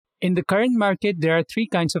In the current market, there are three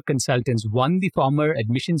kinds of consultants. One, the former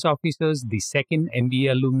admissions officers. The second,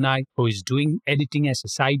 MBA alumni who is doing editing as a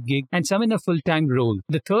side gig, and some in a full-time role.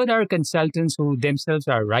 The third are consultants who themselves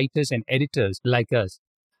are writers and editors like us.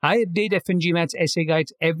 I update FNG Math's essay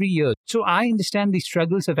guides every year, so I understand the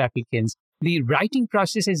struggles of applicants. The writing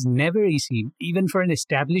process is never easy, even for an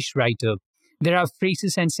established writer. There are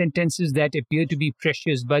phrases and sentences that appear to be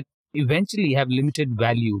precious but eventually have limited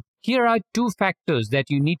value. Here are two factors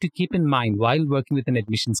that you need to keep in mind while working with an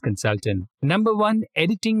admissions consultant. Number one,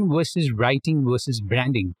 editing versus writing versus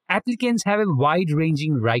branding. Applicants have a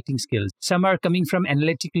wide-ranging writing skills. Some are coming from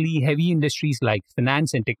analytically heavy industries like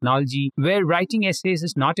finance and technology, where writing essays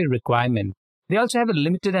is not a requirement. They also have a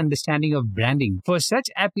limited understanding of branding. For such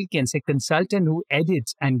applicants, a consultant who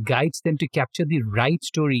edits and guides them to capture the right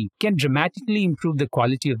story can dramatically improve the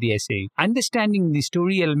quality of the essay. Understanding the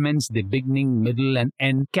story elements, the beginning, middle, and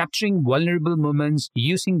end, capturing vulnerable moments,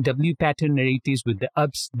 using W pattern narratives with the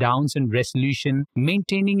ups, downs, and resolution,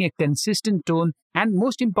 maintaining a consistent tone, and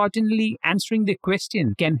most importantly, answering the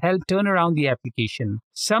question can help turn around the application.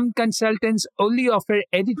 Some consultants only offer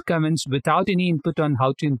edit comments without any input on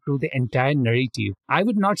how to improve the entire narrative. I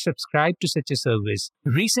would not subscribe to such a service.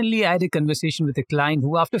 Recently, I had a conversation with a client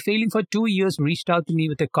who, after failing for 2 years, reached out to me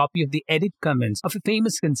with a copy of the edit comments of a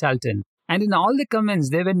famous consultant. And in all the comments,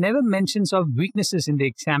 there were never mentions of weaknesses in the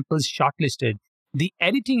examples shortlisted. The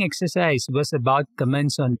editing exercise was about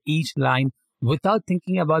comments on each line without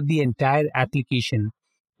thinking about the entire application.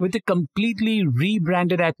 With a completely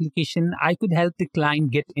rebranded application, I could help the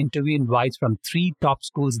client get interview invites from 3 top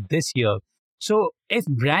schools this year. So, if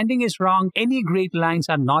branding is wrong, any great lines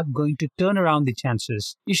are not going to turn around the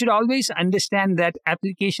chances. You should always understand that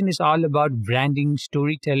application is all about branding,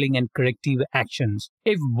 storytelling, and corrective actions.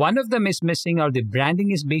 If one of them is missing or the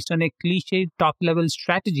branding is based on a cliched top-level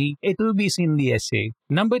strategy, it will be seen in the essay.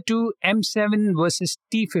 Number 2, M7 versus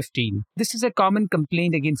T15. This is a common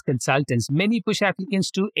complaint against consultants. Many push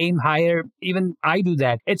applicants to aim higher. Even I do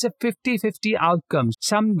that. It's a 50-50 outcome.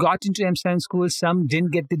 Some got into M7 schools, some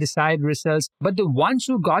didn't get the desired results. But the ones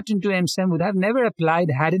who got into M7 would have never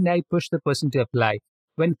applied hadn't I pushed the person to apply.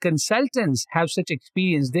 When consultants have such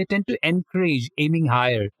experience, they tend to encourage aiming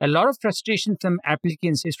higher. A lot of frustration from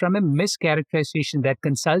applicants is from a mischaracterization that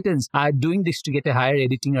consultants are doing this to get a higher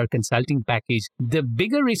editing or consulting package. The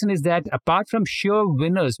bigger reason is that apart from sure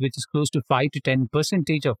winners, which is close to 5 to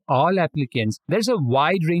 10% of all applicants, there's a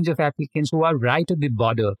wide range of applicants who are right at the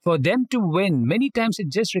border. For them to win, many times it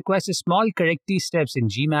just requires a small corrective steps in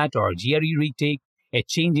GMAT or GRE retake, a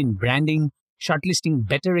change in branding, shortlisting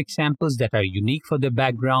better examples that are unique for the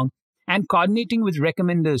background, and coordinating with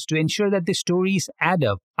recommenders to ensure that the stories add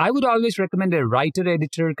up. I would always recommend a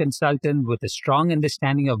writer-editor consultant with a strong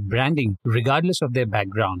understanding of branding, regardless of their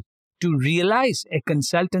background. To realize a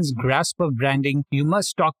consultant's grasp of branding, you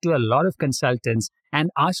must talk to a lot of consultants and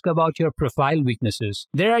ask about your profile weaknesses.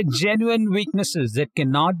 There are genuine weaknesses that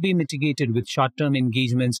cannot be mitigated with short-term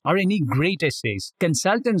engagements or any great essays.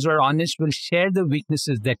 Consultants who are honest will share the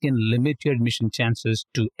weaknesses that can limit your admission chances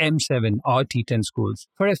to M7 or T10 schools.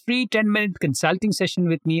 For a free 10-minute consulting session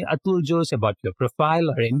with me, Atul Jose, about your profile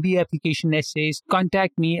or MBA application essays,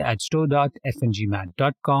 contact me at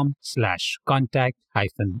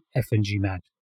store.fngmat.com/contact-fngmat.